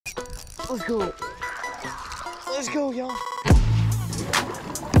Let's go. Let's go, y'all.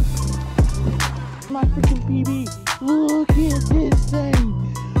 My freaking PB. Look at this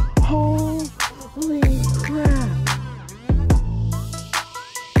thing. Holy crap.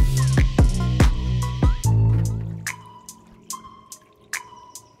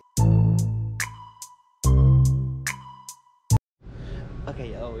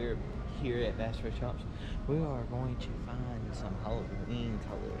 Okay, y'all, we're here at Bass Pro Shops. We are going to find some Halloween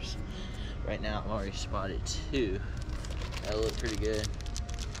colors. Right now, I've already spotted 2 that look pretty good.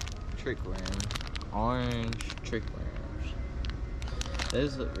 Trick worm, orange trick worms.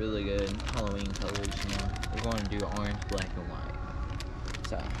 Those look really good. Halloween colors, you know. We're going to do orange, black, and white.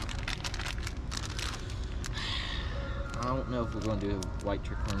 So, I don't know if we're going to do white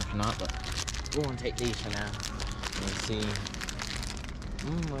trick worms or not, but we're going to take these for now. Let's see. I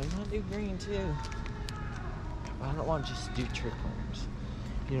might do green too. But I don't want to just do trick worms.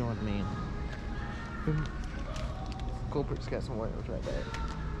 You know what I mean? Culprit's got some worms right there.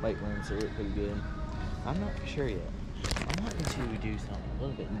 White worms, they look pretty good. I'm not sure yet. I'm wanting to do something a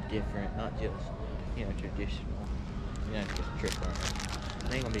little bit different, not just, you know, traditional, you know, just trick worms.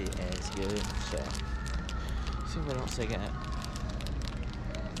 It ain't gonna be as good, so. See what else they got.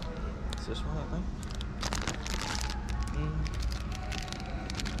 Is this one, I think?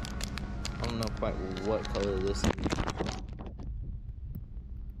 I don't know quite what color this is.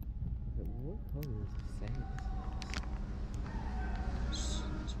 What color is this thing?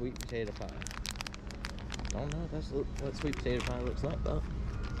 Sweet potato pie. I don't know if that's what sweet potato pie looks like, though.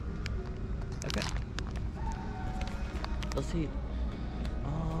 Okay. Let's see.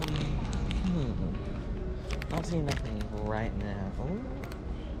 Not seeing nothing right now.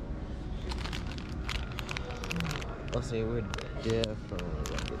 Let's see, we're definitely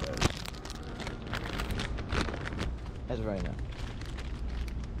gonna get those. As of right now.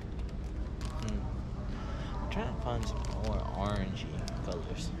 I'm trying to find some more orangey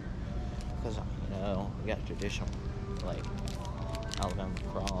colors. Because, you know, we got traditional, like, Alabama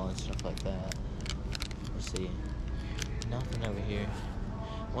crawl and stuff like that. Let's see. Nothing over here.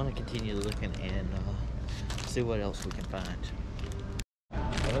 I want to continue looking and see what else we can find.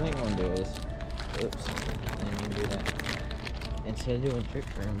 What I think I'm going to do is, oops, I didn't even do that. Instead of doing trick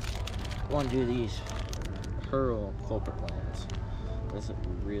worms, I want to do these pearl culprit ones. This is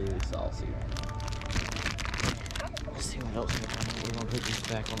really saucy. Let's see what else we find. We're going to put these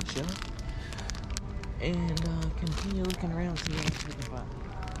back on the shelf. And continue looking around, see what else we can find.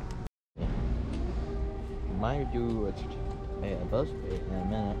 Might do a buzz bait in a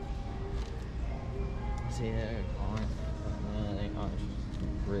minute. See there, orange,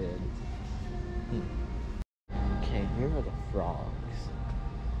 red. Okay, here are the frogs.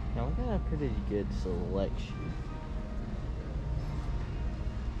 Now we got a pretty good selection.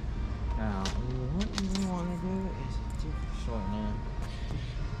 Now, what we want to do is a different sort now.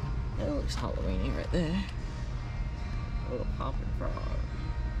 That looks Halloweeny right there. A little popping frog.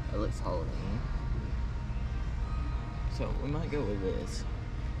 That looks Halloween. So we might go with this.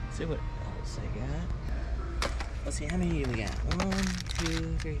 See what else I got. Let's see how many we got. 1,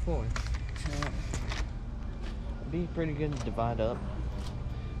 2, 3, 4. So it'd be pretty good to divide up.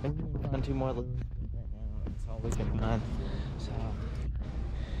 Maybe we'll find 2 more lilies right now. That's all we can find. So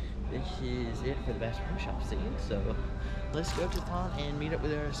this is it for the Bass Pro Shop scene. So let's go to the pond and meet up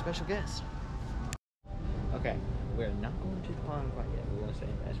with our special guest. Okay, we're not going to the pond quite yet. We're going to stay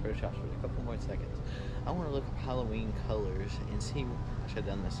in Bass Pro Shops for a couple more seconds. I want to look up Halloween colors and see. I should have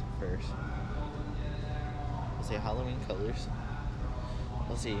done this first. Let's see Halloween colors.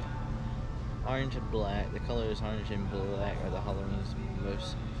 Let's see. Orange and black. The colors orange and black are the Halloween's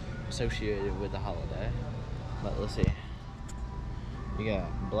most associated with the holiday. But let's see. You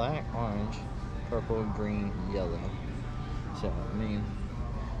got black, orange, purple, green, yellow. So, I mean,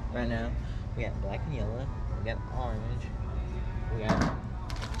 right now, we got black and yellow, we got orange, we have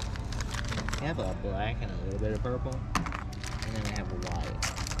a black and a little bit of purple, and then we have a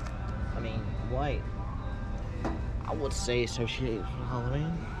white. I mean, white, I would say associated with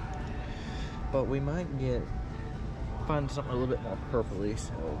Halloween, but we might find something a little bit more purpley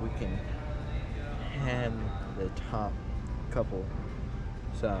so we can have the top couple.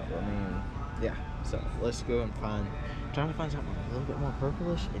 So, I mean, yeah, so let's go and try to find something a little bit more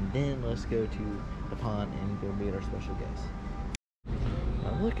purplish, and then let's go to the pond and go meet our special guest.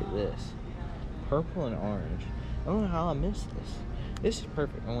 Now look at this, purple and orange. I don't know how I missed this. This is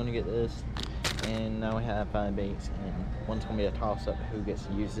perfect. I want to get this, and now we have 5 baits, and one's going to be a toss-up who gets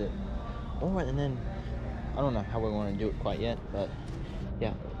to use it. And then, I don't know how we want to do it quite yet, but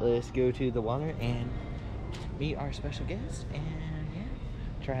yeah, let's go to the water and meet our special guest, and yeah,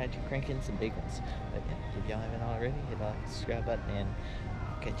 try cranking some big ones. But yeah, if y'all haven't already, hit the subscribe button and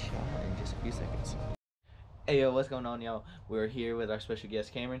I'll catch y'all in just a few seconds. Hey yo, what's going on, y'all? We're here with our special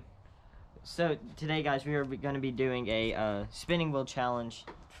guest, Cameron. So today, guys, we are going to be doing a spinning wheel challenge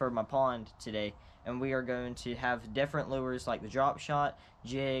for my pond today, and we are going to have different lures like the drop shot,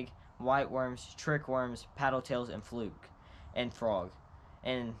 jig, white worms, trick worms, paddle tails, and fluke, and frog.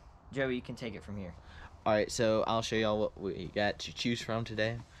 And Joey, you can take it from here. All right, so I'll show y'all what we got to choose from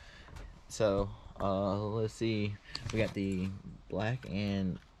today. So let's see, we got the black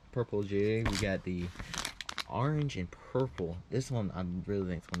and purple jig. We got the orange and purple. This one I really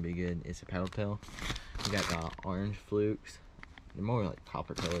think is gonna be good. It's a paddle tail. We got the orange flukes. They're more like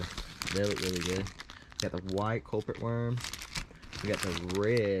copper color. They look really good. We got the white culprit worm. We got the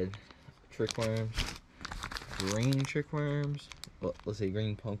red trick worms. Green trick worms. Well, let's see,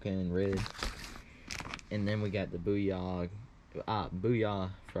 green pumpkin and red. And then we got the booyah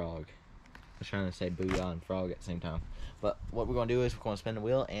frog. I was trying to say booyah and frog at the same time. But what we're going to do is we're going to spin the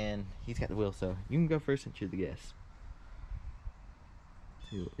wheel, and he's got the wheel, so you can go first since you're the guest.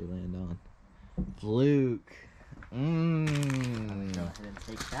 See what we land on. Fluke. Mmm. Go ahead and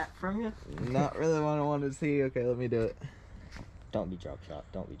take that from you. Not really what I wanted to see. Okay, let me do it. Don't be drop shot.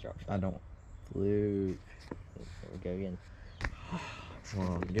 Don't be drop shot. I don't. Fluke. Here we go again. Come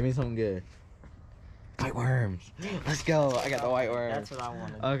on, give me something good. White worms. Let's go. I got the white worms. That's what I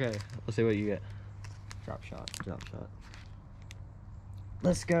wanted. Okay, let's see what you get. Drop shot. Drop shot.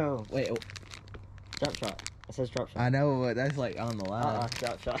 Let's go. Wait. Drop shot. It says drop shot. I know, but that's like on the line.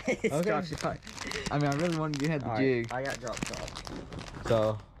 Drop shot. It's Okay. drop shot. I mean, I really wanted you to have the jig. I got drop shot.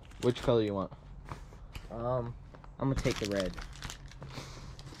 So, which color you want? I'm gonna take the red.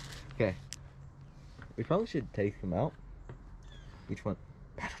 Okay. We probably should take them out. Which one?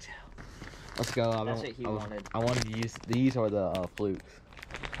 Paddle tail. Let's go. That's what he wanted. I wanted to use these or the flukes.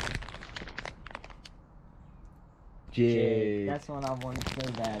 Jig. That's one I wanted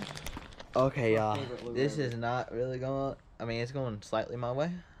so bad. Okay, My y'all. favorite lure This ever. is not really going. I mean, it's going slightly my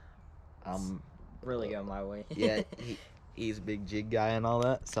way. Really go my way. Yeah, he's a big jig guy and all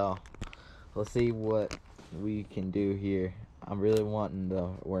that. So, let's see what we can do here. I'm really wanting the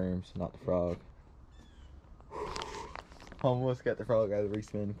worms, not the frog. Almost got the frog out of the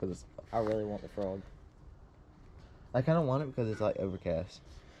respin because I really want the frog. I kind of want it because it's like overcast.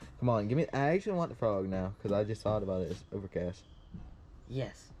 Come on, give me. I actually want the frog now because I just thought about it. It's overcast.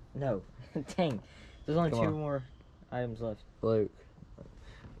 Yes. No. Dang. There's only Come two on. more items left. Luke,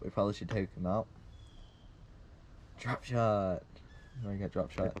 we probably should take him out. Drop shot. I got drop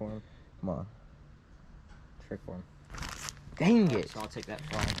shot. Trick worm. Come on. Trick worm. Dang Alright, it. so I'll take that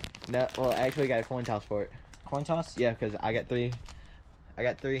frog. No, well, actually, I got a coin toss for it. Coin toss? Yeah, because I got 3. I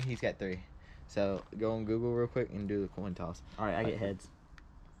got 3. He's got 3. So go on Google real quick and do the coin toss. Alright, I get heads.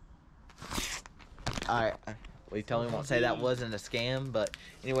 Alright. We totally won't say that wasn't a scam, but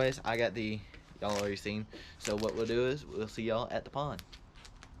anyways, I got the y'all already seen. So what we'll do is we'll see y'all at the pond.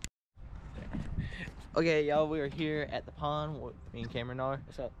 Okay, y'all, we are here at the pond. Me and Cameron are.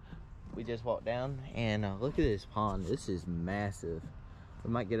 What's up? We just walked down and look at this pond. This is massive.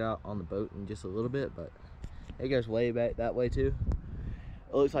 We might get out on the boat in just a little bit, but it goes way back that way too.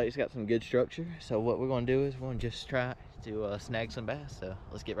 It looks like it's got some good structure. So what we're going to do is we're going to just try to snag some bass. So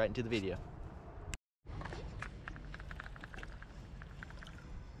let's get right into the video.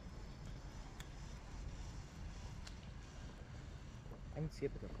 I can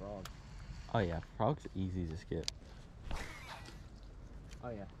skip with a frog. Oh yeah, frog's easy to skip. Oh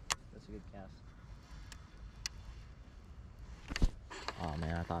yeah. That's a good cast. Oh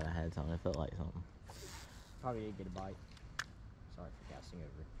man, I thought I had something. It felt like something. Probably did get a bite. Sorry for casting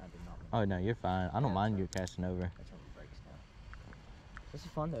over. I did not mean. Oh no, you're fine. I don't Yeah, mind sorry. you casting over. That's when it breaks down. This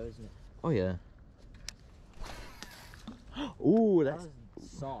is fun though, isn't it? Oh yeah. Ooh, That that's was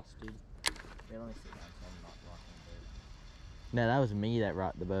sauce, dude. Wait, let me sit down so I'm not rocking the boat. no, that was me that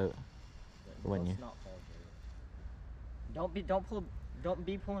rocked the boat. But When let's you- not fall, Joey. Don't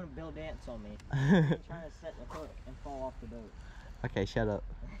be pulling a Bill Dance on me. I'm trying to set the hook and fall off the boat. Okay, shut up.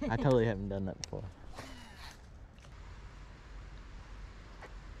 I totally haven't done that before.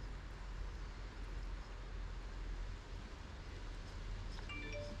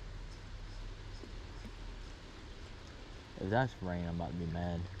 If that's rain, I'm about to be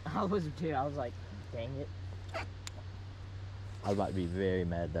mad. I was too. I was like, dang it. I was about to be very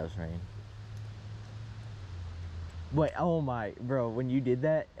mad that was rain. Wait, oh my, bro, when you did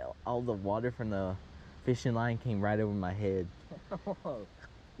that, all the water from the fishing line came right over my head. Whoa.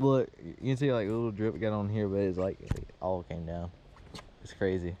 Look, you can see like a little drip got on here, but it's like it all came down. It's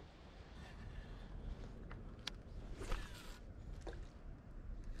crazy.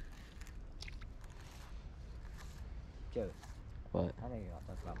 Joe. What? I know you're not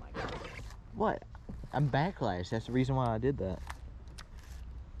talking about my guy. What? I'm backlash. That's the reason why I did that.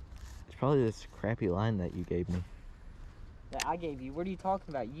 It's probably this crappy line that you gave me. That I gave you. What are you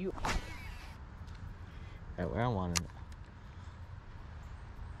talking about? You. Right where I wanted it.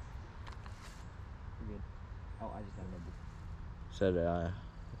 You're good. Oh, I just got another. So did I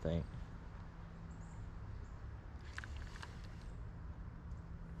think.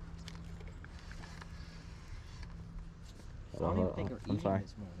 I don't even think we're I'm eating sorry.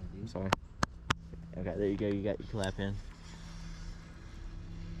 this morning, dude. I'm sorry. Okay, there you go. You got your clap in.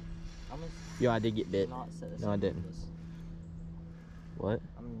 I'm gonna Yo, I did get bit. not set this No, I up didn't. with this. What?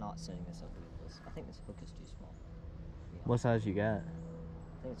 I'm not setting this up with this. I think this hook is too small. Yeah. What size you got?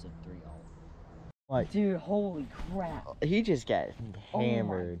 I think it's a 3-0. What? Dude, holy crap. He just got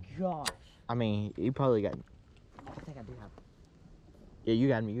hammered. Oh my gosh. I mean, you probably got. I think I do have. Yeah, you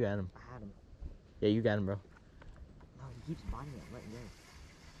got him. You got him. I had him. Yeah, you got him, bro. No, he keeps biting it and letting go.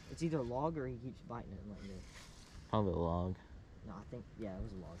 It's either log or he keeps biting it and letting go. Probably a log. No, I think, yeah, it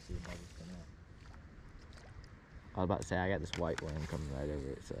was a log. See the bubbles coming out. I was about to say, I got this white worm coming right over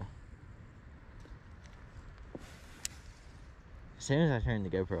it, so. As soon as I turned the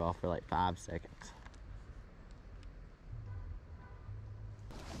GoPro off for like 5 seconds.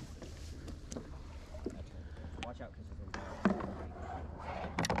 Watch out because there's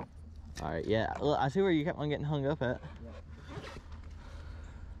a Alright, yeah. Look, I see where you kept on getting hung up at. Yep.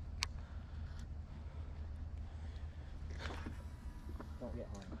 Don't get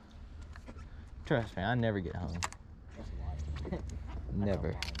hung. Trust me, I never get hung. That's a lie.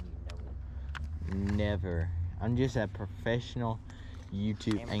 Never. That's a lie, and you know it. Never. I'm just a professional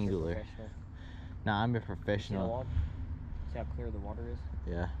YouTube Amateur angler. professional. Nah, I'm a See the professional. log? See how clear the water is?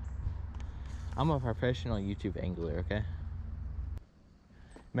 Yeah. I'm a professional YouTube angler, okay?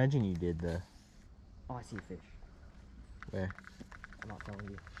 Imagine you did the. Oh, I see a fish. Where? I'm not telling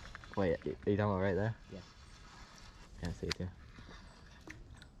you. Wait, are you talking about right there? Yeah. Yeah, I see it too.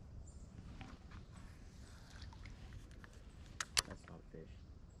 That's not a fish.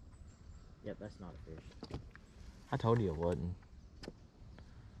 Yep, that's not a fish. I told you it wasn't.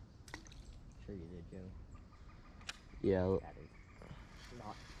 Sure you did, Joe. Yeah, look, That is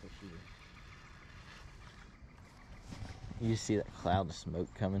not fishy. you see that cloud of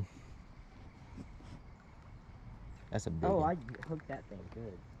smoke coming? That's a big Oh, one. I hooked that thing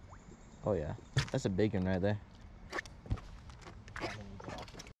good. Oh yeah, that's a big one right there.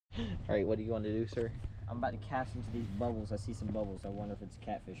 Alright, what do you want to do, sir? I'm about to cast into these bubbles. I see some bubbles. I wonder if it's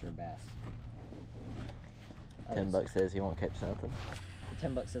catfish or bass. Oh, $10 says he won't catch nothing.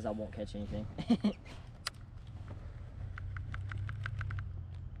 $10 says I won't catch anything. Let's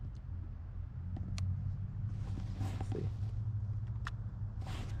see.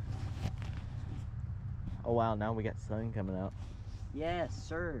 Oh wow, now we got sun coming out. Yes,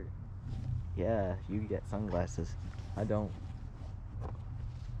 sir. Yeah, you get sunglasses. I don't.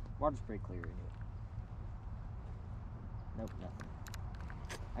 Water's pretty clear anyway. Nope, nothing.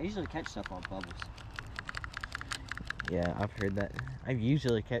 I usually catch stuff on bubbles. Yeah, I've heard that. I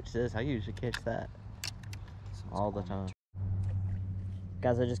usually catch this. I usually catch that all the time.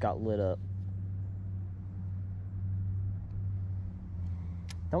 Guys, I just got lit up.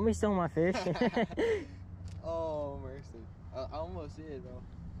 Don't be stealing my fish. Oh, mercy. I almost did, bro.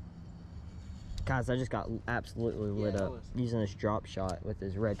 Guys, I just got absolutely lit Yeah, up using this drop shot with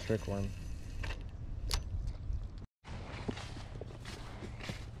this red trickworm.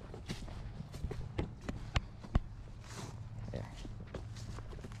 There.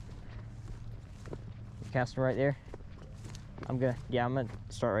 Casting right there. I'm gonna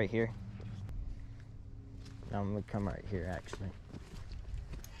start right here. Now I'm gonna come right here actually.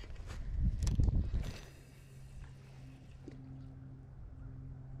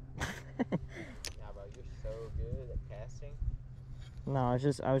 Yeah, bro, you're so good at casting. No,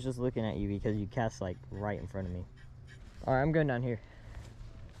 I was just looking at you because you cast like right in front of me. All right, I'm going down here.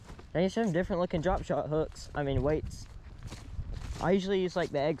 They have some different looking drop shot hooks. I mean weights. I usually use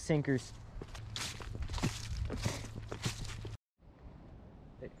like the egg sinkers.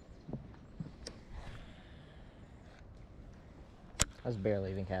 I was barely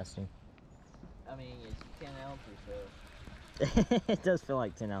even casting. I mean, it's 10 ounces, so. It does feel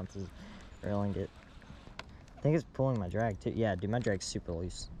like 10 ounces reeling it. I think it's pulling my drag too. Yeah, dude, my drag's super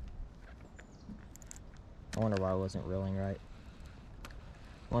loose. I wonder why I wasn't reeling right.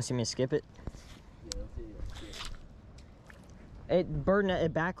 Want to see me skip it? Yeah, let's see. It burdened,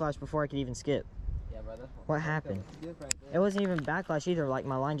 it backlashed before I could even skip. Yeah, bro, that's What happened? Skip right there. It wasn't even backlash either. Like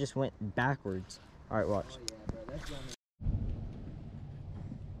my line just went backwards. All right, watch. Oh, yeah, bro, that's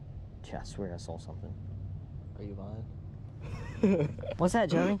Yeah, I swear I saw something. Are you blind? What's that,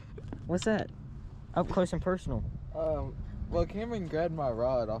 Joey? What's that? Up close and personal. Well, Cameron grabbed my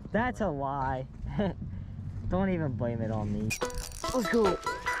rod off. That's a lie. Don't even blame it on me. Let's go.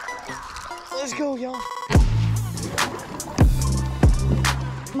 Let's go, y'all.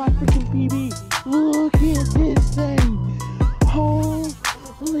 My freaking PB.